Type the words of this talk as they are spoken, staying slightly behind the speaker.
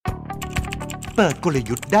ปิดกล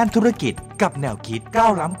ยุทธ์ด้านธุรกิจกับแนวคิดก้า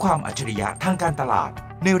วล้ำความอัจฉริยะทางการตลาด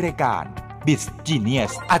ในรายการ Biz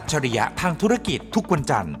Genius อัจฉริยะทางธุรกิจทุกวัน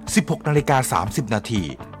จันทร์ 16:30 น.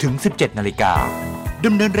ถึง 17:00 น.ด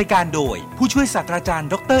ำเนินรายการโดยผู้ช่วยศาสตราจารย์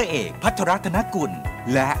ดร.เอกภัทรรัตนกุล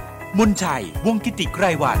และมนชัยวงศ์กิติไกร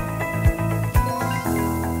วรรณ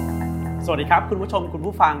สวัสดีครับคุณผู้ชมคุณ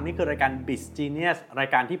ผู้ฟังนี่คือรายการ Biz Genius ราย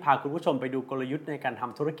การที่พาคุณผู้ชมไปดูกลยุทธ์ในการท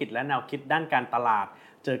ำธุรกิจและแนวคิดด้านการตลาด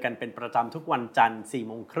เจอกันเป็นประจำทุกวันจันทร์ 4:30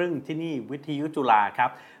 น.ที่นี่วิทยุจุฬาครั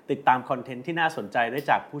บติดตามคอนเทนต์ที่น่าสนใจได้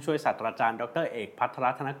จากผู้ช่วยศาสตราจารย์ดร.เอกภัทร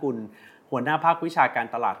รัตนกุลหัวหน้าภาควิชาการ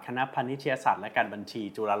ตลาดคณะพาณิชยศาสตร์และการบัญชี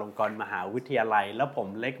จุฬาลงกรณ์มหาวิทยาลัยและผม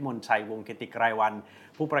เล็กมนชัยวงศ์กิติไกรวรรณ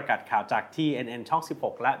ผู้ประกาศข่าวจาก TNN ช่อง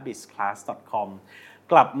 16 และ bizclass.com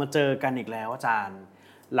กลับมาเจอกันอีกแล้วอาจารย์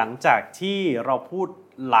หลังจากที่เราพูด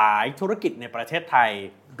หลายธุรกิจในประเทศไทย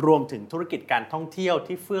รวมถึงธุรกิจการท่องเที่ยว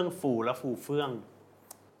ที่เฟื่องฟูและฟูเฟื่อง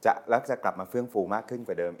จะกลับมาเฟื่องฟูมากขึ้นก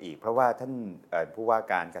ว่าเดิมอีกเพราะว่าท่านผู้ว่า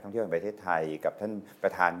การท่องเที่ยวแห่งประเทศไทยกับท่านปร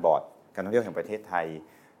ะธานบอร์ดการท่องเที่ยวแห่งประเทศไทย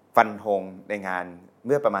ฟันธงในงานเ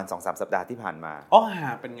มื่อประมาณ 2-3 สัปดาห์ที่ผ่านมา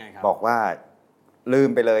เป็นไงครับบอกว่าลืม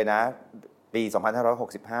ไปเลยนะปี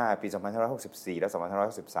 2565 ปี 2564 และ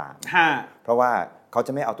 2563 เพราะว่าเขาจ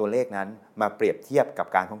ะไม่เอาตัวเลขนั้นมาเปรียบเทียบกับ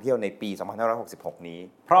การท่องเที่ยวในปี 2566 นี้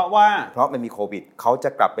เพราะมันมีโควิดเขาจะ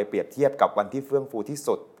กลับไปเปรียบเทียบกับวันที่เฟื่องฟูที่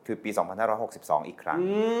สุดคือปี 2562 อีกครั้ง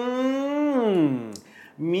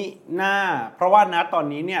มิน่าเพราะว่าณตอน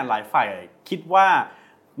นี้เนี่ยหลายฝ่ายคิดว่า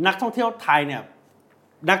นักท่องเที่ยวไทยเนี่ย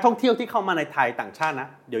นักท่องเที่ยวที่เข้ามาในไทยต่างชาตินะ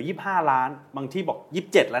เดี๋ยว25 ล้านบางที่บอก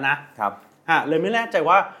27แล้วนะครับเลยไม่แน่ใจ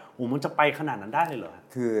ว่ามันจะไปขนาดนั้นได้เลยเหรอ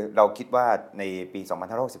คือเราคิดว่าในปี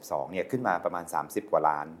 2562 เนี่ยขึ้นมาประมาณ30 กว่า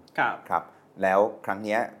ล้านครับแล้วครั้ง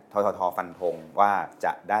นี้ททท.ฟันธงว่าจ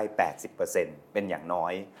ะได้ 80% เป็นอย่างน้อ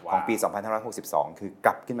ยของปี 2562 คือก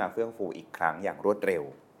ลับขึ้นมาเฟื่องฟูอีกครั้งอย่างรวดเร็ว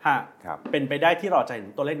ครับเป็นไปได้ที่เราจะเห็น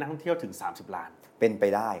ตัวเลขนักท่องเที่ยวถึง30 ล้านเป็นไป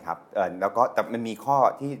ได้ครับแล้วก็แต่มันมี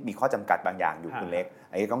ข้อจำกัดบางอย่างอยู่คุณเล็ก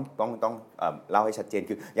อันนี้ต้องเล่าให้ชัดเจน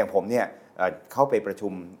คืออย่างผมเนี่ยเข้าไปประชุ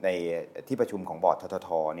มในที่ประชุมของบอร์ดททท.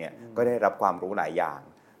เนี่ยก็ได้รับความรู้หลายอย่าง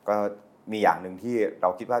ก็มีอย่างหนึ่งที่เรา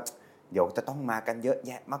คิดว่าเดี๋ยวจะต้องมากันเยอะแ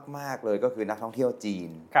ยะมากๆเลยก็คือนักท่องเที่ยวจีน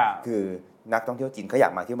คือนักท่องเที่ยวจีนเขาอยา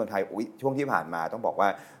กมาเที่ยวเมืองไทยช่วงที่ผ่านมาต้องบอกว่า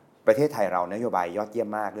ประเทศไทยเรานโยบายยอดเยี่ยม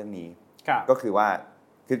มากเรื่องนี้ก็คือว่า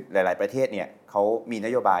คือหลายๆประเทศเนี่ยเขามีน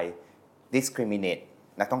โยบาย discriminate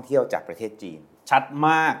นักท่องเที่ยวจากประเทศจีนชัดม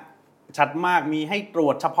ากมีให้ตรว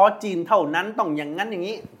จเฉพาะจีนเท่านั้นต้องอย่างนั้นอย่าง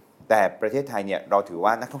นี้แต่ประเทศไทยเนี่ยเราถือว่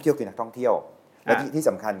านักท่องเที่ยวคือนักท่องเที่ยวและที่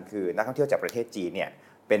สำคัญคือนักท่องเที่ยวจากประเทศจีนเนี่ย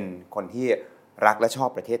เป็นคนที่รักและชอบ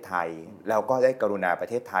ประเทศไทยแล้วก็ได้กรุณาประ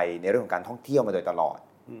เทศไทยในเรื่องของการท่องเที่ยวมาโดยตลอด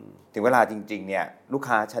ถึงเวลาจริงๆเนี่ยลูก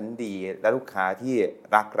ค้าชั้นดีและลูกค้าที่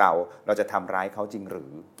รักเราจะทำร้ายเขาจริงหรื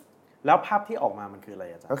อแล้วภาพที่ออกมามันคืออะไร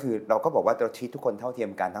อาจารย์ก็คือเราก็บอกว่าเราทีทุกคนเท่าเทีย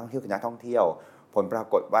มกันนักท่องเที่ยวคือนักท่องเที่ยวผลปรา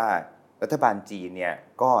กฏว่ารัฐบาลจีนเนี่ย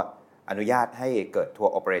ก็อนุญาตให้เกิดทัว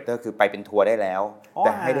ร์โอเปอเรเตอร์คือไปเป็นทัวร์ได้แล้วแ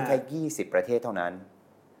ต่ให้ได้แค่20ประเทศเท่านั้น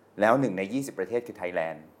แล้ว1ใน20ประเทศคือไทยแล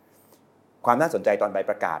นด์ความน่าสนใจตอนใบ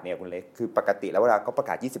ประกาศเนี่ยคุณเล็กคือปกติแล้วเวลาเขาประ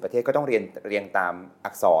กาศ20ประเทศก็ต้องเรียงตาม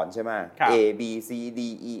อักษรใช่ไหม A B C D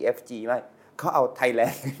E F G ไม่เขาเอาไทยแล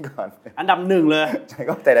นด์ขึ้นก่อนอันดับ1เลยใช่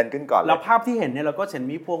ก็ไทยแลนด์ขึ้นก่อนแล้วภาพที่เห็นเนี่ยเราก็เห็น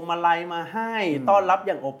มีพวงมาลัยมาให้ต้อนรับอ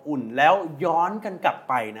ย่างอบอุ่นแล้วย้อนกันกลับ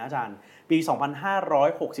ไปนะอาจารย์ปี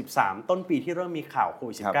 2563 ต้นปีที่เริ่มมีข่าวโค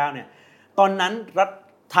วิด -19 เนี่ยตอนนั้น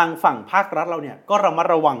ทางฝั่งภาครัฐเราเนี่ยก็ระมัด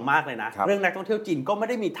ระวังมากเลยนะเรื่องนักท่องเที่ยวจีนก็ไม่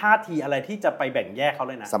ได้มีท่าทีอะไรที่จะไปแบ่งแยกเขา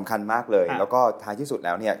เลยนะสำคัญมากเลยแล้วก็ท้ายที่สุดแ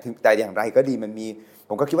ล้วเนี่ยแต่อย่างไรก็ดีมันมี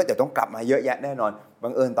ผมก็คิดว่าเดี๋ยวต้องกลับมาเยอะแยะแน่นอนบั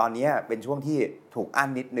งเอิญตอนนี้เป็นช่วงที่ถูกอั้น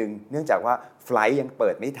นิดนึงเนื่องจากว่าไฟลท์ยังเปิ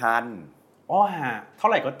ดไม่ทันเท่า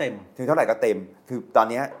ไหร่ก็เต็มคือเท่าไหร่ก็เต็มคือตอน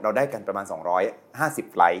นี้เราได้กันประมาณ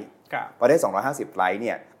250ไฟลท์พอได้250ไฟลท์เ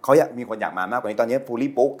นี่ยเขามีคนอยากมามากกว่านี้ตอนนี้ fully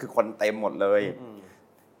book คือคนเต็มหมดเลย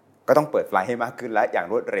ก็ต้องเปิดไฟล์ให้มากขึ้นและอย่าง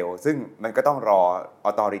รวดเร็วซึ่งมันก็ต้องรอ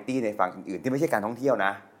authority ในฝั่งอื่นๆที่ไม่ใช่การท่องเที่ยวน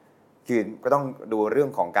ะคือก็ต้องดูเรื่อง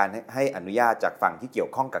ของการให้อนุญาตจากฝั่งที่เกี่ยว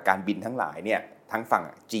ข้องกับการบินทั้งหลายเนี่ยทั้งฝั่ง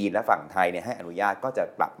จีนและฝั่งไทยเนี่ยให้อนุญาตก็จะ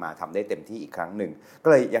กลับมาทำได้เต็มที่อีกครั้งหนึ่งก็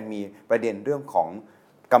เลยยังมีประเด็นเรื่องของ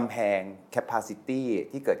กำแพง capacity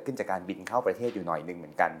ที่เกิดขึ้นจากการบินเข้าประเทศอยู่หน่อยนึงเห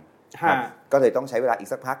มือนกันก็เลยต้องใช้เวลาอีก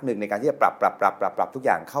สักพักหนึ่งในการที่จะปรับทุกอ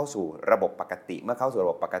ย่างเข้าสู่ระบบปกติเมื่อเข้าสู่ระ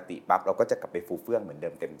บบปกติปั๊บเราก็จะกลับไปฟูเฟื่องเหมือนเดิ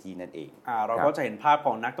มเต็มที่นั่นเองเราก็จะเห็นภาพข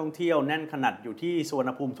องนักท่องเที่ยวแน่นขนาดอยู่ที่สุวรร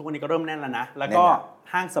ณภูมิทุกวันนี้ก็เริ่มแน่นแล้วนะแล้วก็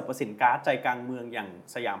ห้างสรรพสินค้าใจกลางเมืองอย่าง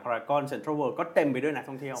สยามพารากอนเซ็นทรัลเวิลด์ก็เต็มไปด้วยนัก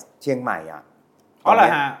ท่องเที่ยวเชียงใหม่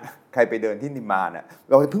ใครไปเดินที่นิมมาน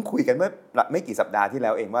เราเพิ่งคุยกันเมื่อไม่กี่สัปดาห์ที่แล้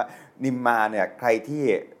วเองว่านิมมานเนี่ยใครที่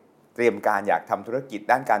เตรียมการอยากทำธุรกิจ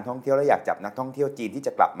ด้านการท่องเที่ยวและอยากจับนักท่องเที่ยวจีนที่จ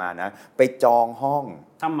ะกลับมานะไปจองห้อง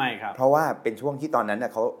ทำไมครับเพราะว่าเป็นช่วงที่ตอนนั้นน่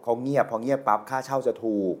ะเขาเงียบพอเงียบปั๊บค่าเช่าจะ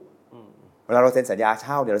ถูกเวลาเราเซ็นสัญญาเ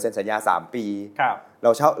ช่าเนี่ยเราเซ็นสัญญา3 ปีเร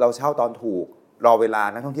าเช่าตอนถูกรอเวลา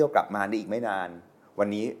นักท่องเที่ยวกลับมาได้อีกไม่นานวัน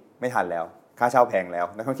นี้ไม่ทันแล้วค่าเช่าแพงแล้ว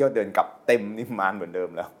นักท่องเที่ยวเดินกลับเต็มนิมมานเหมือนเดิม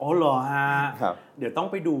แล้วอ๋อเหรอฮะเดี๋ยวต้อง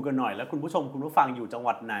ไปดูกันหน่อยแล้วคุณผู้ชมคุณผู้ฟังอยู่จังห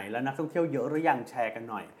วัดไหนแล้วนักท่องเที่ยวเยอะหรือยังแชร์กัน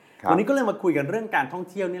หน่อยวันนี้ก็เลยมาคุยกันเรื่องการท่อง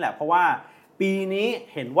เที่ยวนี่แหละเพราะว่าปีนี้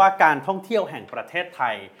เห็นว่าการท่องเที่ยวแห่งประเทศไท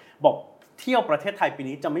ยบอกเที่ยวประเทศไทยปี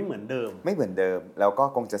นี้จะไม่เหมือนเดิมแล้วก็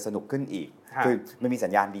คงจะสนุกขึ้นอีกคือมันมีสั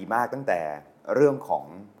ญญาณดีมากตั้งแต่เรื่องของ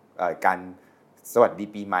การสวัสดี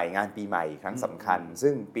ปีใหม่งานปีใหม่ครั้งสำคัญ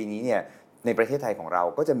ซึ่งปีนี้เนี่ยในประเทศไทยของเรา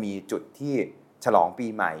ก็จะมีจุดที่ฉลองปี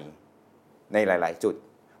ใหม่ในหลายๆจุด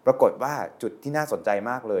ปรากฏว่าจุดที่น่าสนใจ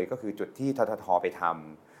มากเลยก็คือจุดที่ททท.ไปท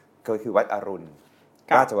ำก็คือวัดอรุณ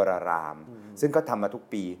ราชวรารามซึ่งก็ทำมาทุก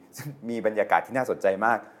ปีซึ่งมีบรรยากาศที่น่าสนใจม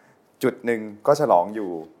ากจุดหนึ่งก็ฉลองอ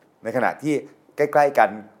ยู่ในขณะที่ใกล้ๆกัน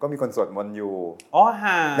ก็มีคนสวดมนต์อยู่อ๋อฮ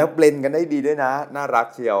ะแล้วเบลนกันได้ดีด้วยนะน่ารัก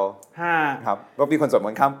เชียวฮะครับก็มีคนสวดม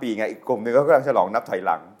นต์ข้ามปีไงอีกกลุ่มนึงก็กำลังฉลองนับถอยห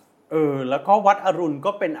ลังแล้วก็วัดอรุณ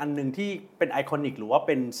ก็เป็นอันนึงที่เป็นไอคอนิกหรือว่าเ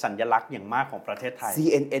ป็นสัญลักษณ์อย่างมากของประเทศไทย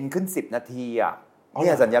CNN ขึ้น10 นาทีอ่ะเนี่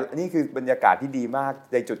ยสัญญานี่คือบรรยากาศที่ดีมาก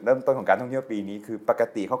ในจุดเริ่มต้นของการท่องเที่ยวปีนี้คือปก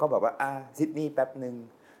ติเขาก็บอกว่าซิดนีย์แป๊บนึง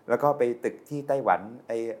แล้วก็ไปตึกที่ไต้หวันไ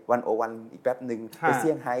อ้101อีกแป๊บนึงไปเ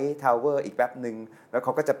ซี่ยงไฮ้ทาวเวอร์อีกแป๊บนึงแล้วเข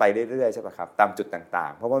าก็จะไปเรื่อยๆใช่ป่ะครับตามจุดต่า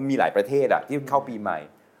งๆเพราะว่ามีหลายประเทศอ่ะที่เข้าปีใหม่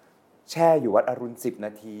แช่อยู่วัดอรุณ10 น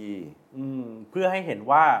าทีเพื่อให้เห็น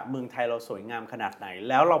ว่าเมืองไทยเราสวยงามขนาดไหน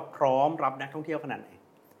แล้วเราพร้อมรับนักท่องเที่ยวขนาดไหน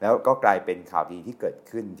แล้วก็กลายเป็นข่าวดีที่เกิด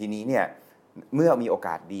ขึ้นทีนี้เนี่ยเมื่อมีโอก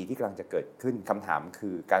าสดีที่กำลังจะเกิดขึ้นคำถามคื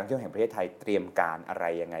อการท่องเที่ยวแห่งประเทศไทยเตรียมการอะไร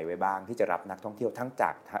ยังไงไว้บ้างที่จะรับนักท่องเที่ยวทั้งจา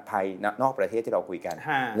กภายนอกประเทศที่เราคุยกัน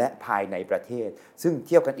และภายในประเทศซึ่งเ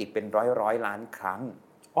ที่ยวกันอีกเป็นร้อยล้านครั้ง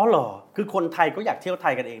อ๋อเหรอคือคนไทยก็อยากเที่ยวไท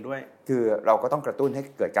ยกันเองด้วยคือเราก็ต้องกระตุ้นให้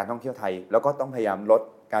เกิดการท่องเที่ยวไทยแล้วก็ต้องพยายามลด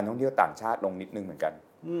การท่องเที่ยวต่างชาติลงนิดนึงเหมือนกัน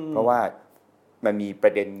เพราะว่ามันมีปร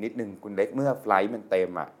ะเด็นนิดนึงคุณเล็กเมื่อไฟลท์มันเต็ม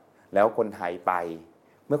อ่ะแล้วคนไทยไป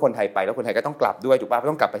เมื่อคนไทยไปแล้วคนไทยก็ต้องกลับด้วยถูกป่ะ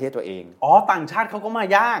ต้องกลับประเทศตัวเองต่างชาติเขาก็มา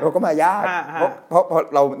ยากเพราะ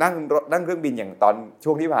เรานั่งเครื่องบินอย่างตอน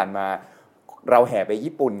ช่วงที่ผ่านมาเราแห่ไป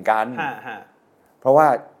ญี่ปุ่นกันเพราะว่า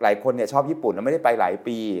หลายคนเนี่ยชอบญี่ปุ่นแล้วไม่ได้ไปหลาย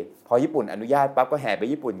ปีพอญี่ปุ่นอนุญาตปั๊บก็แห่ไป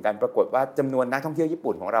ญี่ปุ่นกันปรากฏว่าจำนวนนักท่องเที่ยวญี่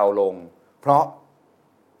ปุ่นของเราลงเพราะ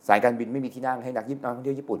สายการบินไม่มีที่นั่งให้นักท่องเ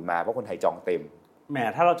ที่ยวญี่ปุ่นมาเพราะคนไทยจองเต็มแหม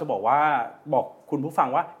ถ้าเราจะบอกคุณผู้ฟัง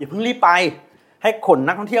ว่าอย่าเพิ่งรีบไปให้ขน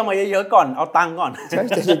นักท่องเที่ยวมาเยอะๆก่อนเอาตังค์ก่อนใช่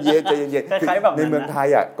ใจเย็นคล้ายๆแบบในเมืองไทย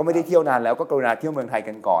อ่ะก็ไม่ได้เที่ยวนานแล้วก็กรุณาเที่ยวเมืองไทย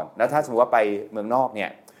กันก่อนแล้วถ้าสมมติว่าไปเมืองนอกเนี่ย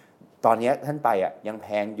ตอนนี้ท่านไปอ่ะยังแพ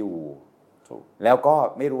งอยู่แล้วก็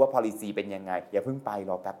ไม่รู้ว่า policy เป็นยังไงอย่าเพิ่งไป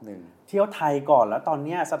รอแป๊บนึงเที่ยวไทยก่อนแล้วตอน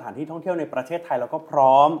นี้สถานที่ท่องเที่ยวในประเทศไทยเราก็พ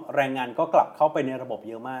ร้อมแรงงานก็กลับเข้าไปในระบบ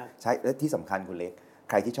เยอะมากใช่และที่สำคัญคุณเล็ก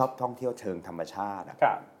ใครที่ชอบท่องเที่ยวเชิงธรรมชาติ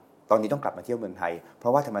ตอนนี้ต้องกลับมาเที่ยวเมืองไทยเพรา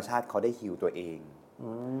ะว่าธรรมชาติเขาได้ฮีลตัวเอง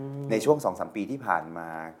ในช่วง 2-3 ปีที่ผ่านมา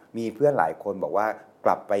มีเพื่อนหลายคนบอกว่าก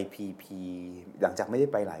ลับไป PP หลังจากไม่ได้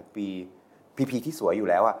ไปหลายปี PP ที่สวยอยู่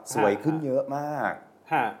แล้วอ่ะสวยขึ้นเยอะมาก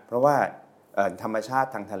เพราะว่าธรรมชาติ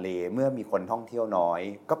ทางทะเลเมื่อมีคนท่องเที่ยวน้อย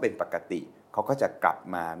ก็เป็นปกติเขาก็จะกลับ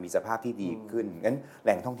มามีสภาพที่ดีขึ้นงั้นแห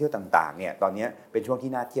ล่งท่องเที่ยวต่างๆเนี่ยตอนนี้เป็นช่วง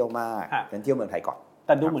ที่น่าเที่ยวมากงั้นเที่ยวเมืองไทยก่อนแ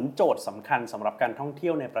ต่ดูเหมือนโจทย์สำคัญสำหรับการท่องเที่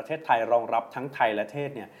ยวในประเทศไทยรองรับทั้งไทยและเทศ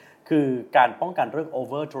เนี่ยคือการป้องกันเรื่อง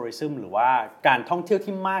over tourism หรือว่าการท่องเที่ยว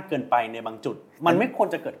ที่มากเกินไปในบางจุดมันไม่ควร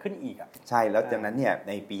จะเกิดขึ้นอีกอ่ะใช่แล้วดังนั้นเนี่ยใ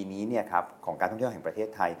นปีนี้เนี่ยครับของการท่องเที่ยวแห่งประเทศ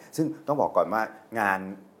ไทยซึ่งต้องบอกก่อนว่างาน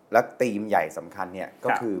และธีมใหญ่สำคัญเนี่ยก็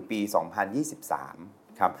คือปี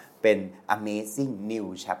 2023 ครับเป็น Amazing New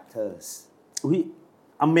Chapters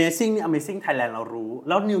Amazing นี่ Amazing Thailand เรารู้แ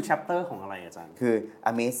ล้ว New Chapter ของอะไรอาจารย์คือ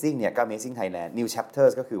Amazing เนี่ยก็ Amazing Thailand New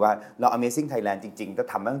Chapters ก็คือว่าเรา Amazing Thailand จริงๆก็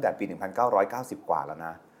ทำมาตั้งแต่ปี 1990 กว่าแล้วน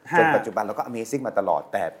ะจนปัจจุบันเราก็ Amazing มาตลอด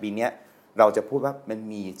แต่ปีนี้เราจะพูดว่ามัน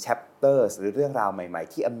มี Chapters หรือเรื่องราวใหม่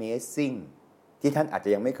ๆที่ Amazing ที่ท่านอาจจะ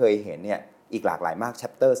ยังไม่เคยเห็นเนี่ยอีกหลากหลายมาก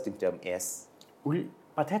Chapters จึงเติม S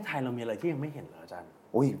ประเทศไทยเรามีอะไรที่ยังไม่เห็นเหรออาจารย์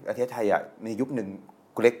ประเทศไทยอ่ะในยุคหนึ่ง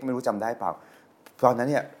คุณเล็กไม่รู้จำได้เปล่าตอนนั้น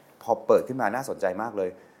เนี่ยพอเปิดขึ้นมาน่าสนใจมากเลย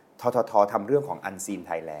ททท.ทำเรื่องของ Unseen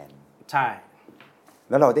Thailand ใช่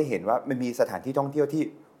แล้วเราได้เห็นว่ามันมีสถานที่ท่องเที่ยวที่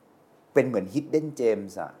เป็นเหมือน Hidden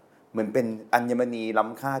Gems อ่ะเหมือนเป็นอัญมณีล้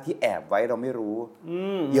ำค่าที่แอบไว้เราไม่รู้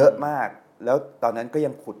เยอะมากแล้วตอนนั้นก็ยั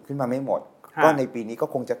งขุดขึ้นมาไม่หมดก็ในปีนี้ก็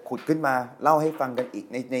คงจะขุดขึ้นมาเล่าให้ฟังกันอีก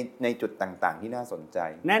ในจุดต่างๆที่น่าสนใจ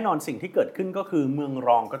แน่นอนสิ่งที่เกิดขึ้นก็คือเมืองร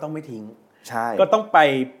องก็ต้องไม่ทิ้งใช่ก็ต้องไป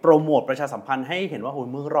โปรโมทประชาสัมพันธ์ให้เห็นว่าโอ้ย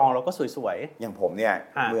เมืองรองเราก็สวยๆอย่างผมเนี่ย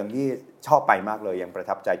เมืองที่ชอบไปมากเลยยังประ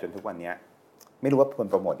ทับใจจนทุกวันนี้ ไม่รู้ว่าควร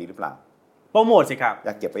โปรโมทดีหรือเปล่าโปรโมทสิครับอย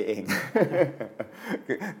ากเก็บไว้เอง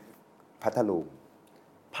คือพัท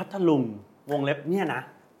ลุงวงเล็บเนี่ยนะ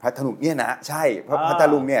พัทลุงเนี่ยนะใช่เพราะพัท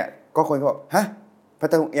ลุงเนี่ยก็คนก็บอกฮะพั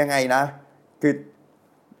ทลุงยังไงนะคือ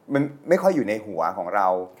มันไม่ค่อยอยู่ในหัวของเรา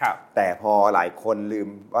แต่พอหลายคนลืม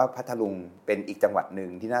ว่าพัทลุงเป็นอีกจังหวัดหนึ่ง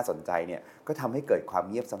ที่น่าสนใจเนี่ยก็ทำให้เกิดความ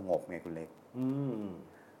เงียบสงบไงคุณเล็ก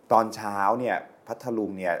ตอนเช้าเนี่ยพัทลุ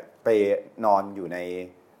งเนี่ยไปนอนอยู่ใน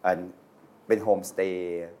เป็นโฮมสเต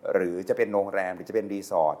ย์หรือจะเป็นโรงแรมหรือจะเป็นรี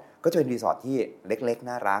สอร์ทก็จะเป็นรีสอร์ทที่เล็กๆ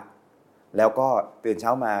น่ารักแล้วก็ตื่นเช้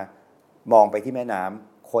ามามองไปที่แม่น้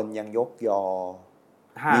ำคนยังยกยอ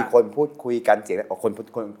มีคนพูดคุยกันเสียงคน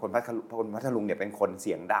พัทลุงเนี่ยเป็นคนเ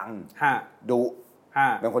สียงดังดุ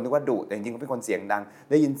บางคนนึกว่าดุแต่จริงๆเขาเป็นคนเสียงดัง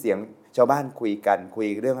ได้ยินเสียงชาวบ้านคุยกันคุย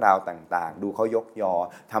เรื่องราวต่างๆดูเขายกยอ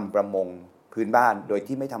ทำประมงพื้นบ้านโดย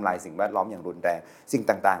ที่ไม่ทำลายสิ่งแวดล้อมอย่างรุนแรงสิ่ง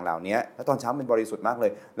ต่างๆเหล่านี้แล้วตอนเช้าเป็นบริสุทธิ์มากเล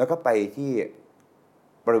ยแล้วก็ไปที่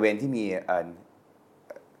บริเวณที่มี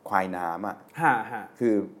ควายน้ำอ่ะคื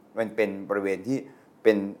อมันเป็นบริเวณที่เ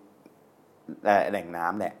ป็นแหล่งน้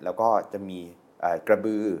ำแหละแล้วก็จะมีกระ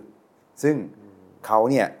บือซึ่งเขา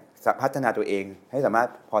เนี่ยพัฒนาตัวเองให้สามารถ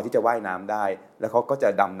พอที่จะว่ายน้ำได้แล้วเขาก็จะ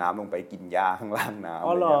ดำน้ำลงไปกินหญ้าข้างล่างน้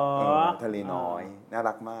ำทะเลน้อยน่า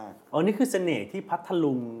รักมากนี่คือเสน่ห์ที่พัท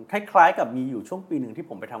ลุงคล้ายๆกับมีอยู่ช่วงปีหนึ่งที่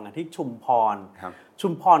ผมไปทำงานที่ชุมพ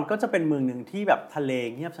รก็จะเป็นเมืองหนึ่งที่แบบทะเล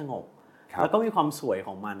เงียบสงบแล้วก็มีความสวยข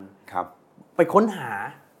องมันไปค้นหา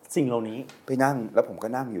สิ่งเหล่านี้ไปนั่งแล้วผมก็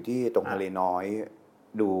นั่งอยู่ที่ตรงทะเลน้อย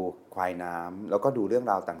ดูควายน้ำแล้วก็ดูเรื่อง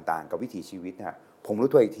ราวต่างๆกับวิถีชีวิตเนี่ยผมรู้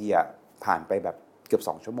ตัวอีกทีอ่ะผ่านไปแบบเกือบ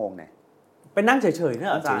2 ชั่วโมงเนี่ยไปนั่งเฉยๆเนี่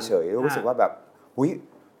ยอาจารย์เฉยๆรู้สึกว่าแบบหุ้ย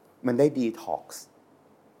มันได้ดีท็อกซ์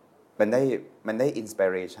มันได้อินสปิ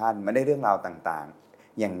เรชันมันได้เรื่องราวต่าง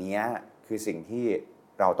ๆอย่างนี้คือสิ่งที่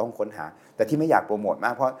เราต้องค้นหาแต่ที่ไม่อยากโปรโมทม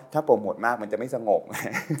ากเพราะถ้าโปรโมทมากมันจะไม่สงบ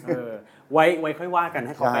ไว้ค่อยว่ากันใ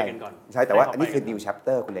ห้เขาไปกันก่อนใช่แต่ว่าอันนี้คือ new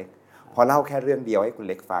chapter คุณเล็กพอเล่าแค่เรื่องเดียวให้คุณ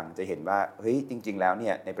เล็กฟังจะเห็นว่าเฮ้ยจริงๆแล้วเนี่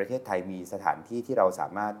ยในประเทศไทยมีสถานที่ที่เราสา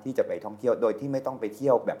มารถที่จะไปท่องเที่ยวโดยที่ไม่ต้องไปเที่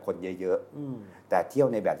ยวแบบคนเยอะๆแต่เที่ยว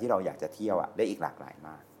ในแบบที่เราอยากจะเที่ยวได้อีกหลากหลายม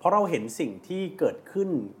ากเพราะเราเห็นสิ่งที่เกิดขึ้น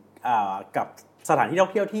กับสถานที่ท่อ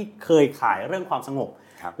งเที่ยวที่เคยขายเรื่องความสงบ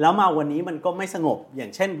แล้วมาวันนี้มันก็ไม่สงบอย่า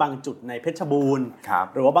งเช่นบางจุดในเพชรบูรณ์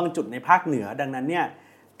หรือว่าบางจุดในภาคเหนือดังนั้นเนี่ย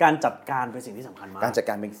การจัดการเป็นสิ่งที่สำคัญมากการจัด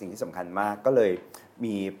การเป็นสิ่งที่สำคัญมากก็เลย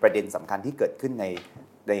มีประเด็นสำคัญที่เกิดขึ้นใ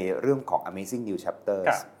นเรื่องของ Amazing New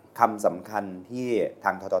Chapters คำสำคัญที่ท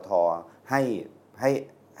างททท.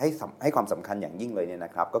ให้ความสำคัญอย่างยิ่งเลยเนี่ยน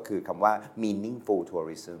ะครับก็คือคำว่า meaningful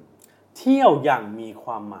tourism เที่ยวอย่างมีค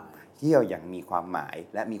วามหมายเที่ยวอย่างมีความหมาย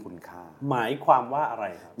และมีคุณค่าหมายความว่าอะไร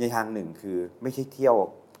ครับในทางหนึ่งคือไม่ใช่เที่ยว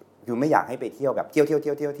คือไม่อยากให้ไปเที่ยวแบบเที่ยว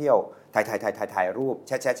ถ่ายรูปแ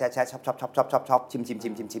ชะช็อป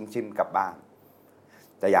ชิมกลับบ้าน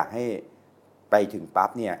แต่อยากให้ไปถึงปั๊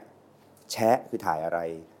บเนี่ยแชะคือถ่ายอะไร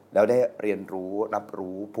แล้วได้เรียนรู้รับ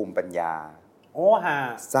รู้ภูมิปัญญา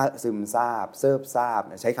ซึมซาบเซิบซาบ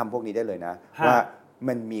ใช้คำพวกนี้ได้เลยนะว่า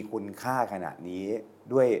มันมีคุณค่าขนาดนี้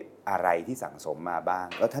ด้วยอะไรที่สั่งสมมาบ้าง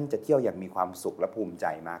แล้วท่านจะเที่ยวอย่างมีความสุขและภูมิใจ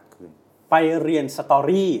มากขึ้นไปเรียนสตอ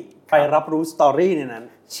รี่ไปรับรู้สตอรี่ในนั้น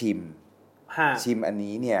ชิมอัน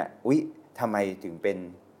นี้เนี่ยอุ๊ยทำไมถึงเป็น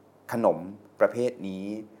ขนมประเภทนี้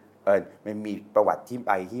มันมีประวัติที่ไ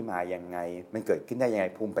ปที่มายังไงมันเกิดขึ้นได้ยังไง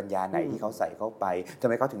ภูมิปัญญาไหนที่เขาใส่เข้าไปทำ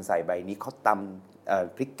ไมเขาถึงใส่ใบนี้เขาต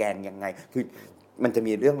ำพริกแกงยังไงคือมันจะ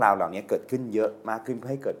มีเรื่องราวเหล่านี้เกิดขึ้นเยอะมากขึ้นเพื่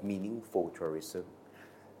อให้เกิด meaningful tourism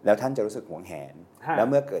แล้วท่านจะรู้สึกหวงแหนแล้ว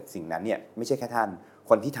เมื่อเกิดสิ่งนั้นเนี่ยไม่ใช่แค่ท่าน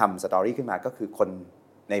คนที่ทำสตอรี่ขึ้นมาก็คือคน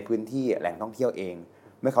ในพื้นที่แหล่งท่องเที่ยวเอง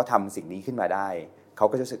เมื่อเขาทำสิ่งนี้ขึ้นมาได้เขา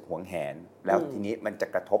ก็จะรู้สึกหวงแหนแล้วทีนี้มันจะ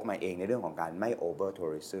กระทบมาเองในเรื่องของการไม่ over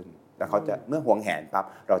tourism แล้วเขาจะเมื่อหวงแหนปั๊บ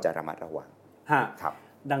เราจะระมัดระวังครับ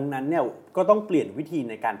ดังนั้นเนี่ยก็ต้องเปลี่ยนวิธี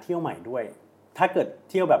ในการเที่ยวใหม่ด้วยถ้าเกิด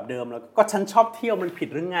เที่ยวแบบเดิมแล้วก็ฉันชอบเที่ยวมันผิด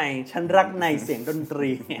หรือไงฉันรักในเสียงดนต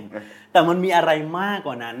รีแต่มันมีอะไรมากก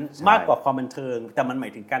ว่านั้นมากกว่าความบันเทิงแต่มันหมา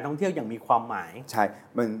ยถึงการท่องเที่ยวอย่างมีความหมายใช่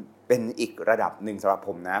มันเป็นอีกระดับหนึ่งสำหรับผ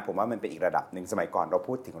มนะผมว่ามันเป็นอีกระดับหนึ่งสมัยก่อนเรา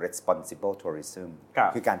พูดถึง responsible tourism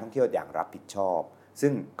คือการท่องเที่ยวอย่างรับผิดชอบซึ่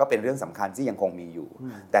งก็เป็นเรื่องสำคัญที่ยังคงมีอยู่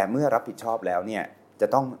แต่เมื่อรับผิดชอบแล้วเนี่ยจะ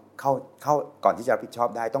ต้องเข้าก่อนที่จะรับผิดชอบ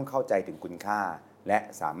ได้ต้องเข้าใจถึงคุณค่าและ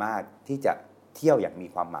สามารถที่จะเที่ยวอย่างมี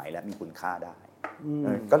ความหมายและมีคุณค่าได้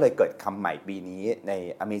ก็เลยเกิดคำใหม่ปีนี้ใน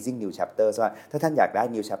Amazing New Chapters ว่าถ้าท่านอยากได้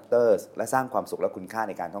New Chapters และสร้างความสุขและคุณค่า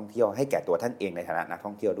ในการท่องเที่ยวให้แก่ตัวท่านเองในฐานะนักท่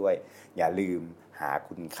องเที่ยวด้วยอย่าลืมหา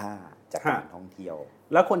คุณค่าจากการท่องเที่ยว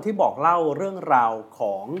แล้วคนที่บอกเล่าเรื่องราวข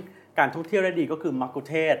องการท่องเที่ยวได้ดีก็คือมัคคุ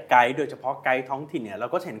เทศก์ไกด์โดยเฉพาะไกด์ท้องถิ่นเนี่ยเรา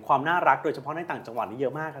ก็เห็นความน่ารักโดยเฉพาะในต่างจังหวัดนี่เยอ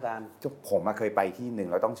ะมากอาจารย์ผมเคยไปที่หนึ่ง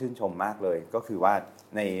แล้วต้องชื่นชมมากเลยก็คือว่า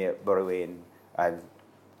ในบริเวณ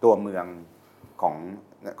ตัวเมือง ของ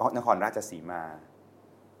นครราชสีมา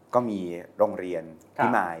ก็มีโรงเรียนพิ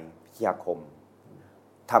มายพิทยาคม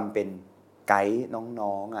ทำเป็นไกด์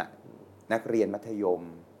น้องๆนักเรียนมัธยม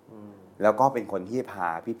แล้วก็เป็นคนที่พา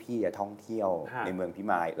พี่ๆท่องเที่ยวในเมืองพิ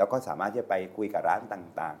มายแล้วก็สามารถที่จะไปคุยกับร้าน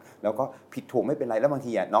ต่างๆแล้วก็ผิดถูกไม่เป็นไรแล้วบาง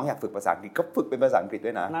ทีน้องอยากฝึกภาษาอังกฤษก็ฝึกเป็นภาษาอังกฤษด้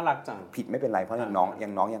วยนะน่ารักจังผิดไม่เป็นไรเพราะยังน้อง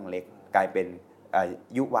ยังเล็กกลายเป็น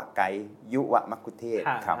ยุวไกด์ยุวมัคคุเทศก์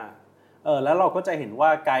ครับแล้วเราก็จะเห็นว่า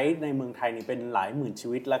ไกด์ในเมืองไทยนี่เป็นหลายหมื่นชี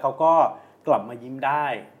วิตแล้วเขาก็กลับมายิ้มได้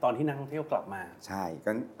ตอนที่นักท่องเที่ยวกลับมาใช่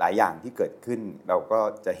ก็หลายอย่างที่เกิดขึ้นเราก็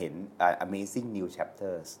จะเห็น amazing new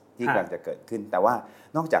chapters ที่กำลังจะเกิดขึ้นแต่ว่า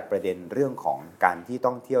นอกจากประเด็นเรื่องของการที่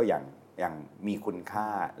ต้องเที่ยวอย่างมีคุณค่า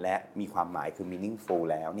และมีความหมายคือ meaningful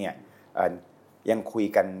แล้วเนี่ยยังคุย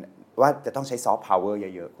กันว่าจะต้องใช้ soft power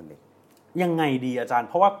เยอะๆคุณเด็กยังไงดีอาจารย์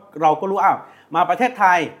เพราะว่าเราก็รู้มาประเทศไท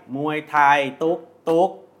ยมวยไทยตุ๊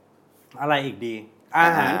กอะไรอีกดีอา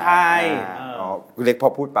หารไทยเล็กพอ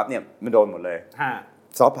พูดปั๊บเนี่ยมันโดนหมดเลย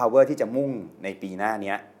ซอฟต์พาวเวอร์ที่จะมุ่งในปีหน้า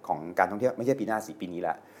นี้ของการท่องเที่ยวไม่ใช่ปีหน้าสิปีนี้ล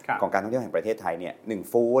ะของการท่องเที่ยวแห่งประเทศไทยเนี่ย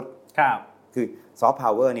1ฟู้ดคือซอฟต์พา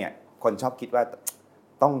วเวอร์เนี่ยคนชอบคิดว่า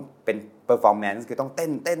ต้องเป็นเปอร์ฟอร์แมนซ์คือต้องเต้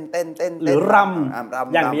นหรือร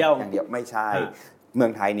ำอย่างเดียวไม่ใช่เมือ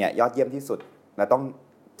งไทยเนี่ยยอดเยี่ยมที่สุดและต้อง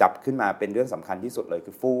จับขึ้นมาเป็นเรื่องสำคัญที่สุดเลย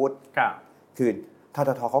คือฟู้ดคือทท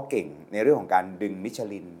ทเขาเก่งในเรื่องของการดึงมิช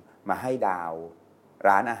ลินมาให้ดาว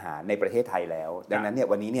ร้านอาหารในประเทศไทยแล้วดังนั้นเนี่ย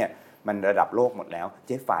วันนี้เนี่ยมันระดับโลกหมดแล้วเ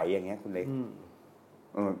จ๊ไฝอย่างเงี้ยคุณเล็ก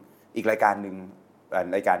อีกรายการหนึ่ง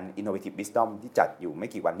รายการ Innovative Wisdom ที่จัดอยู่ไม่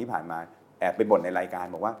กี่วันที่ผ่านมาแอบไปบ่นในรายการ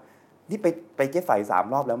บอกว่านี่ไปเจ๊ไฝ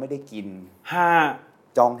3 รอบแล้วไม่ได้กิน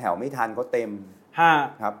จองแถวไม่ทันเขาเต็ม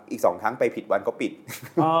ครับอีก2 ครั้งไปผิดวันก็ปิด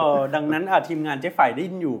ดังนั้นทีมงานเจ๊ไฝได้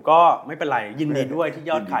ยินอยู่ก็ไม่เป็นไรยินดีด้วยที่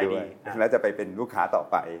ยอดขายดีแล้วจะไปเป็นลูกค้าต่อ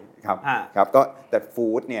ไปครับก็แต่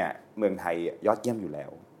ฟู้ดเนี่ยเมืองไทยยอดเยี่ยมอยู่แล้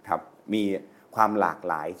วครับมีความหลาก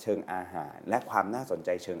หลายเชิงอาหารและความน่าสนใจ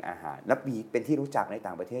เชิงอาหารและมีเป็นที่รู้จักในต่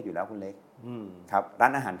างประเทศอยู่แล้วคุณเล็กครับร้า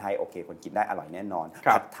นอาหารไทยโอเคคนกินได้อร่อยแน่นอน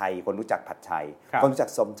ผัดไทยคนรู้จักผัดไทยคนรู้จัก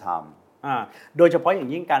ส้มตำโดยเฉพาะอย่าง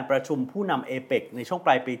ยิ่งการประชุมผู้นำเอเปกในช่วงป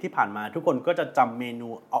ลายปีที่ผ่านมาทุกคนก็จะจำเมนู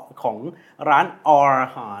ของร้านอา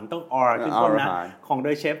หารต้องขึ้นต้นนะของโด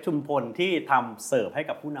ยเชฟชุมพลที่ทำเสิร์ฟให้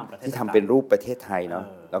กับผู้นำประเทศที่ทำเป็นรูปประเทศไทยเนาะ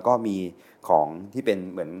แล้วก็มีของที่เป็น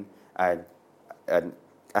เหมือน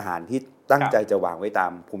อาหารที่ตั้งใจจะวางไว้ตา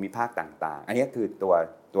มภูมิภาคต่างๆอันนี้คือ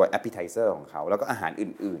ตัว appetizer ของเขาแล้วก็อาหาร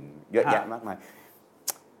อื่นๆเยอะแยะมากมาย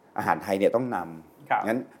อาหารไทยเนี่ยต้องนำ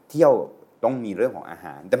งั้นเที่ยวต้องมีเรื่องของอาห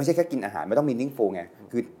ารแต่ไม่ใช่แค่กินอาหารไม่ต้องมีmeaningfulไง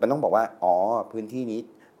คือมันต้องบอกว่าพื้นที่นี้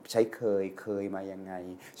ใช้เคยมายังไง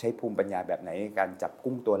ใช้ภูมิปัญญาแบบไหนในการจับ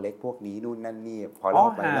กุ้งตัวเล็กพวกนี้นู่นนั่นนี่พอเล่า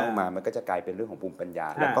ไปเล่ามามันก็จะกลายเป็นเรื่องของภูมิปัญญา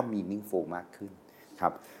แล้วก็meaningfulมากขึ้นครั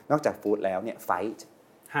บนอกจากฟู้ดแล้วเนี่ยไฟท์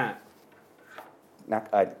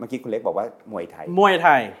เมื่อกี้คุณเล็กบอกว่ามวยไทย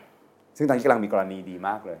ซึ่งตอนนี้กำลังมีกรณีดีม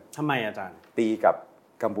ากเลยทำไมอาจารย์ตีกับ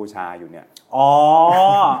กัมพูชาอยู่เนี่ย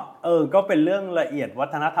ก็เป็นเรื่องละเอียดวั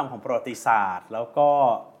ฒนธรรมของประวัติศาสตร์แล้วก็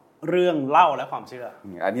เรื่องเล่าและความเชื่อ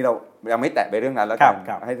อันนี้เรายังไม่แตะไปเรื่องนั้นแล้วกัน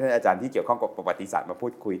ให้ท่านอาจารย์ที่เกี่ยวข้องกับประวัติศาสตร์มาพู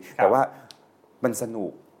ดคุยแต่ว่ามันสนุ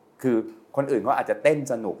กคือคนอื่นก็อาจจะเต้น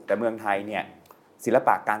สนุกแต่เมืองไทยเนี่ยศิลป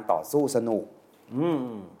ะการต่อสู้สนุก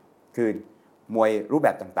คือมวยรูปแบ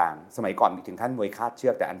บต่างๆสมัยก่อนมีถึงขั้นมวยคาดเชื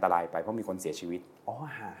อกแต่อันตรายไปเพราะมีคนเสียชีวิต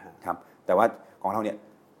ครับแต่ว่าของเราเนี่ย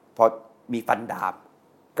พอมีฟันดาบ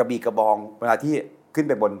กระบี่กระบองเวลาที่ขึ้นไ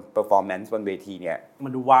ปบนเปอร์ฟอร์แมนซ์บนเวทีเนี่ยมั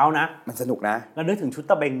นดูว้าวนะมันสนุกนะแล้วนึกถึงชุด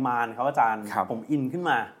ตะเบงมารครับอาจารย์ผมอินขึ้น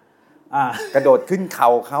มากระโดดขึ้นเข่า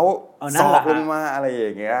เขาซอกลงมาอะไรอ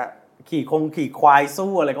ย่างเงี้ยขี่ควาย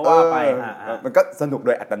สู้อะไรก็ว่าไปมันก็สนุกโด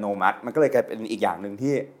ยอัตโนมัติมันก็เลยกลายเป็นอีกอย่างนึง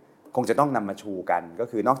ที่คงจะต้องนำมาชูกันก็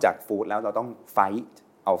คือนอกจากฟู้ดแล้วเราต้องไฟ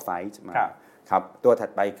ท์มาครับตัวถัด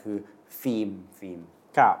ไปคือฟิล์ม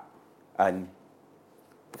ครับ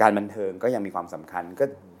การบันเทิงก็ยังมีความสำคัญก็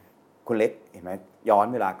คุณเล็กเห็นไหมย้อน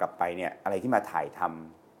เวลากลับไปเนี่ยอะไรที่มาถ่ายท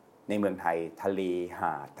ำในเมืองไทยทะเลห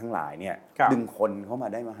าดทั้งหลายเนี่ยดึงคนเข้ามา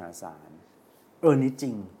ได้มหาศาลนี่จ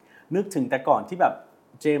ริงนึกถึงแต่ก่อนที่แบบ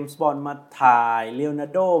เจมส์บอนด์มาถ่ายเลโอนา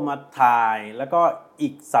ร์โดมาถ่ายแล้วก็อี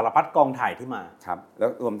กสารพัดกองถ่ายที่มาครับแล้ว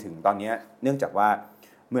รวมถึงตอนนี้เนื่องจากว่า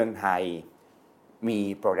เมืองไทยมี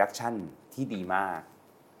โปรดักชันที่ดีมาก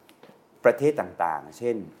ประเทศต่างๆเ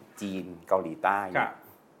ช่นจีนเกาหลีใต้เนี่ย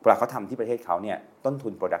เวลาเขาทำที่ประเทศเขาเนี่ยต้นทุ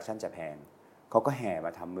นโปรดักชันจะแพงเขาก็แห่ม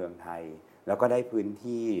าทำเมืองไทยแล้วก็ได้พื้น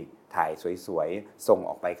ที่ถ่ายสวยๆส่งอ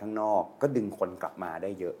อกไปข้างนอกก็ดึงคนกลับมาได้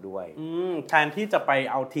เยอะด้วยแทนที่จะไป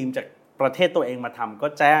เอาทีมจากประเทศตัวเองมาทำก็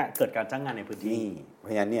เกิดการจ้างงานในพื้นที่เพรา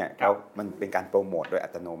ะฉะนั้นเนี่ยมันเป็นการโปรโมทโดยอั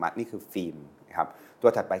ตโนมัตินี่คือฟิล์มครับตัว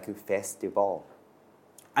ถัดไปคือเฟสติวัล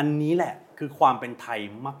อันนี้แหละคือความเป็นไทย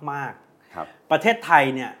มาก ประเทศไทย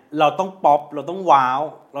เนี่ยเราต้องป๊อปเราต้องว้าว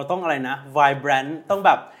เราต้องอะไรนะ vibrant ต้องแ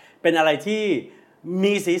บบเป็นอะไรที่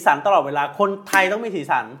มีสีสันตลอดเวลาคนไทยต้องมีสี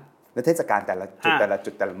สันและเทศกาลแต่ละจุด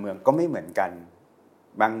แต่ละเมืองก็ไม่เหมือนกัน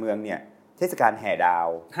บางเมืองเนี่ยเทศกาลแห่ดาว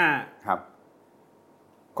ครับ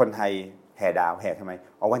คนไทยแห่ดาวแห่ทำไม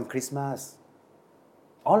วันคริสต์มาส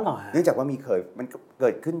อ๋อเหรอเนื่องจากว่ามันเกิ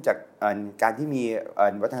ดขึ้นจากการที่มี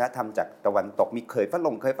วัฒนธรรมจากตะวันตกมีเคยฝ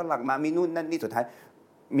รั่งมามีนู่นนั่นนี่สุดท้าย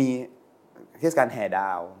มีเทศกาลแห่ด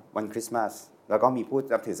าววันคริสต์มาสแล้วก็มีผู้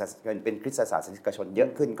นับถือศาสนาเป็นคริสตศาสนิกชนเยอะ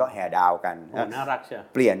ขึ้นก็แห่ดาวกันน่ารักเชียว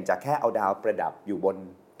เปลี่ยนจากแค่เอาดาวประดับอยู่บน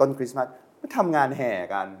ต้นคริสต์มาสมาทำงานแห่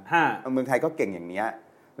กันเมืองไทยก็เก่งอย่างนี้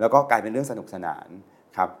แล้วก็กลายเป็นเรื่องสนุกสนาน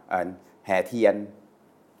ครับแห่เทียน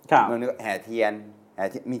เมืองนี้แห่เทียน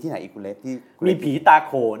มีที่ไหนอีกคุณเล็กที่มีผีตาโ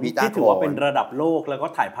ขนที่ถือว่าเป็นระดับโลกแล้วก็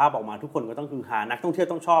ถ่ายภาพออกมาทุกคนก็ต้องคือหานักท่องเที่ยว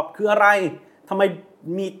ต้องชอบคืออะไรทำไม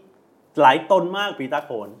มีหลายตนมากผีตาโ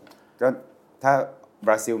ขนก็ถ้าบ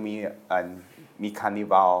ราซิลมีคาร์นิ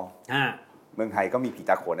วัลเมืองไทยก็มีผี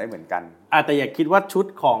ตาโขนได้เหมือนกันแต่อย่าคิดว่าชุด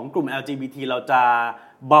ของกลุ่ม LGBT เราจะ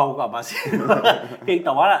เบากว่าบราซิลเพียงแ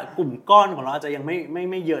ต่ว่ากลุ่มก้อนของเราอาจจะยัง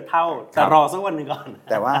ไม่เยอะเท่าแต่รอสักวันนึงก่อน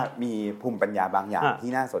แต่ว่ามีภูมิปัญญาบางอย่าง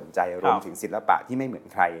ที่น่าสนใจรวมถึงศิลปะที่ไม่เหมือน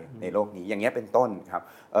ใครในโลกนี้อย่างเงี้ยเป็นต้นครับ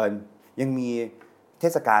ยังมีเท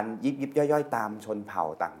ศกาลยิบย่อยๆตามชนเผ่า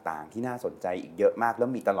ต่างๆที่น่าสนใจอีกเยอะมากแล้ว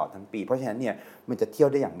มีตลอดทั้งปีเพราะฉะนั้นเนี่ยมันจะเที่ยว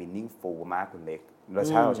ได้อย่าง meaningful มากคุณเล็กเรา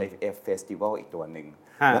ใช้ F Festival อีกตัวหนึ่ง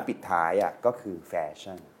แล้วปิดท้ายก็คือแฟ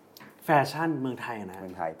ชั่นเมืองไทยนะเมื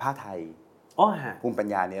องไทยผ้าไทยภูมิปัญ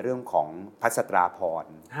ญาในเรื่องของพัสตราภร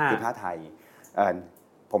ณ์คือผ้าไทย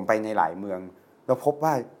ผมไปในหลายเมืองเราพบ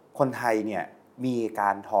ว่าคนไทยเนี่ยมีกา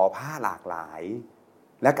รทอผ้าหลากหลาย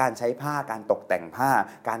และการใช้ผ้าการตกแต่งผ้า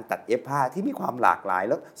การตัดเย็บผ้าที่มีความหลากหลาย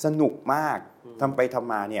แล้วสนุกมากทำไปท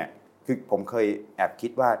ำมาเนี่ยคือผมเคยแอบคิ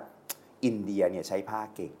ดว่าอินเดียเนี่ยใช้ผ้า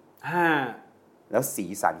เก่งแล้วสี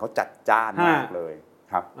สันเขาจัดจ้านมากเลย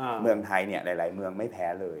ครับเมืองไทยเนี่ยหลายๆเมืองไม่แพ้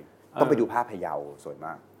เลยต้องไปดูผ้าพะเยาสวยม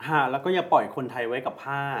ากแล้วก็อย่าปล่อยคนไทยไว้กับ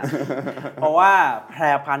ผ้า เพราะว่าแพร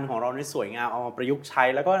พันธุ์ของเรานี่สวยงามเอามาประยุกต์ใช้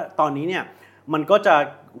แล้วก็ตอนนี้เนี่ยมันก็จะ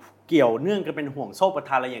เกี่ยวเนื่องกันเป็นห่วงโซ่ประท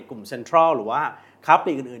านอะไรอย่างกลุ่มเซ็นทรัลหรือว่าค้าป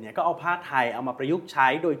ลีกอื่นๆเนี่ยก็เอาผ้าไทยเอามาประยุกต์ใช้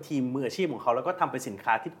โดยทีมมืออาชีพของเขาแล้วก็ทำเป็นสิน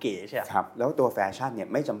ค้าที่เก๋ใช่ไหมครับแล้วตัวแฟชั่นเนี่ย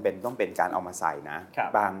ไม่จำเป็นต้องเป็นการเอามาใส่นะ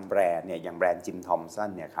บางแบรนด์เนี่ยอย่างแบรนด์จิมทอมสัน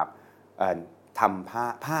เนี่ยครับท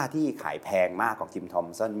ำผ้าที่ขายแพงมากของจิมทอม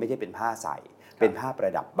สันไม่ได้เป็นผ้าใส่เป็นผ้าปร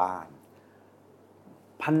ะดับบ้าน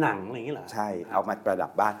ผนังอะไรอย่างเงี้ยเหรอใช่เอามาประดั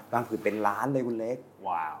บบ้านบางผืนเป็นล้านเลยคุณเล็ก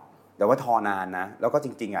ว้าวแต่ว่าทอนานนะแล้วก็จ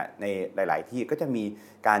ริงๆในหลายๆที่ก็จะมี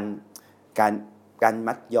การ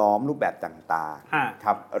มัดย้อมรูปแบบต่างๆค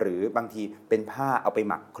รับหรือบางทีเป็นผ้าเอาไป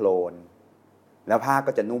หมักโคลนแล้วผ้า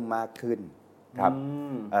ก็จะนุ่มมากขึ้นครับ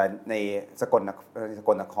ในสก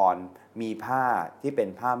ลนครมีผ้าที่เป็น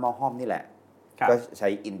ผ้าหม้อห้อมนี่แหละก็ใช้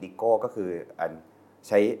อินดิโก้ก็คือ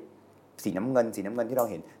ใช้สีน้ำเงินที่เรา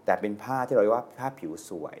เห็นแต่เป็นผ้าที่เราเรียกว่าผ้าผิว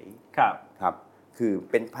สวยครับคือ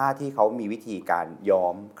เป็นผ้าที่เขามีวิธีการย้อ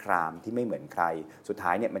มครามที่ไม่เหมือนใครสุดท้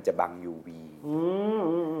ายเนี่ยมันจะบัง UV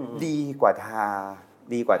ดีกว่าท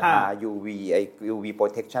า UV UV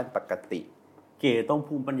protection ปกติเก๋ต้อง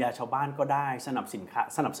ภูมิปัญญาชาวบ้านก็ได้สนั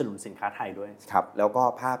บสนุนสินค้าไทยด้วยครับแล้วก็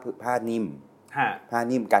ผ้านิ่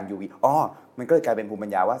มกัน UV มันก็เลยกลายเป็นภูมิปั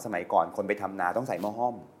ญญาว่าสมัยก่อนคนไปทำนาต้องใส่หม้อห้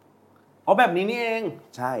อมแบบนี้นี่เอง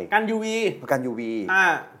ใช่กัน UV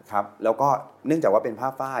ครับแล้วก็เนื่องจากว่าเป็นผ้า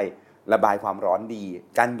ฝ้ายระบายความร้อนดี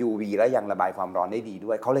กัน UV แล้วยังระบายความร้อนได้ดีด้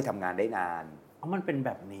วยเขาเลยทำงานได้นานมันเป็นแ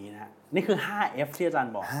บบนี้นะนี่คือ 5F ที่อาจาร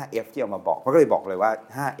ย์บอก 5F ที่เอามาบอกเขาก็เลยบอกเลยว่า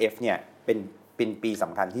 5F เนี่ยเป็นปีส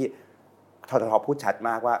ำคัญที่ททท.พูดชัดม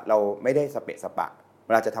ากว่าเราไม่ได้สเปะสปะเ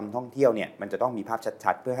วลาจะทำท่องเที่ยวเนี่ยมันจะต้องมีภาพ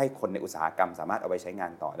ชัดๆเพื่อให้คนในอุตสาหกรรมสามารถเอาไปใช้งา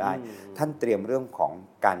นต่อได้ท่านเตรียมเรื่องของ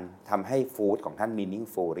การทำให้ฟู้ดของท่าน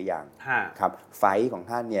meaningful หรือยังครับไฟของ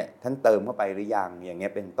ท่านเนี่ยท่านเติมเข้าไปหรือยังอย่างเงี้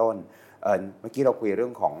ยเป็นต้นเมื่อกี้เราคุยเรื่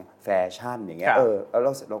องของแฟชั่นอย่างเงี้ยแล้ว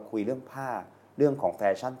เราคุยเรื่องผ้าเรื่องของแฟ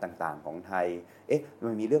ชั่นต่างๆของไทย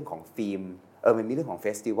มันมีเรื่องของฟิล์มมันมีเรื่องของเฟ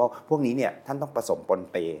สติวัลพวกนี้เนี่ยท่านต้องผสมปน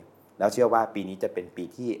เปแล้วเชื่อว่าปีนี้จะเป็นปี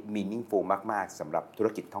ที่ meaningful มากๆสำหรับธุร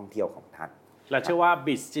กิจท่องเที่ยวของท่านและเชื่อว่า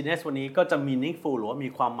Business วันนี้ก็จะ meaningful หรือว่ามี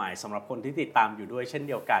ความหมายสำหรับคนที่ติดตามอยู่ด้วยเช่นเ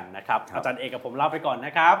ดียวกันนะครับอาจารย์เอกกับผมลาไปก่อนน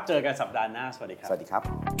ะครับเจอกันสัปดาห์หน้าสวัสดีครับสวัสดีครับ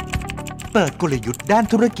เปิดกลยุทธ์ด้าน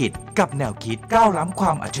ธุรกิจกับแนวคิดก้าวล้ำคว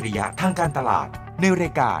ามอัจฉริยะทางการตลาดในรา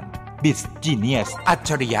ยการ Business อัจ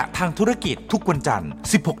ฉริยะทางธุรกิจทุกวันจันทร์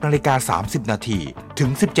 16:30 น.ถึง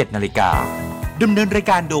 17:00 น.ดำเนินราย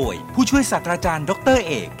การโดยผู้ช่วยศาสตราจารย์ดร.เ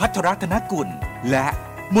อกภัทรรัตนกุลและ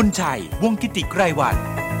มนชัยวงศ์กิติไกรวรรณ